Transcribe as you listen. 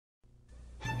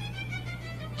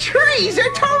trees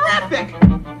are terrific.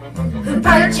 Who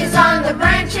perches on the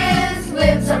branches,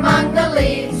 lives among the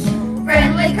leaves.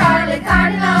 Friendly Carly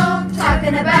Cardinal,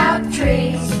 talking about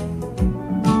trees.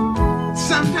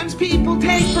 Sometimes people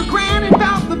take for granted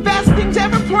about the best things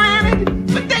ever planted,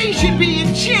 but they should be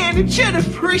enchanted, should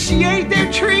appreciate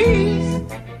their trees.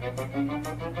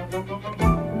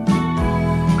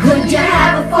 Could you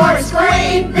have a forest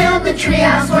glade, build the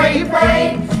treehouse where you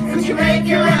play? Could you make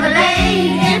your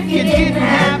lemonade if you didn't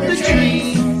have the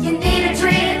trees? You need a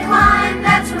tree to climb,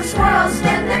 that's where squirrels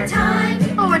spend their time.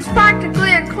 Oh, it's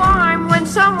practically a crime when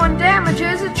someone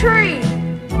damages a tree.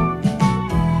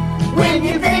 When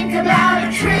you think about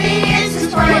a tree, it's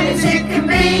just plain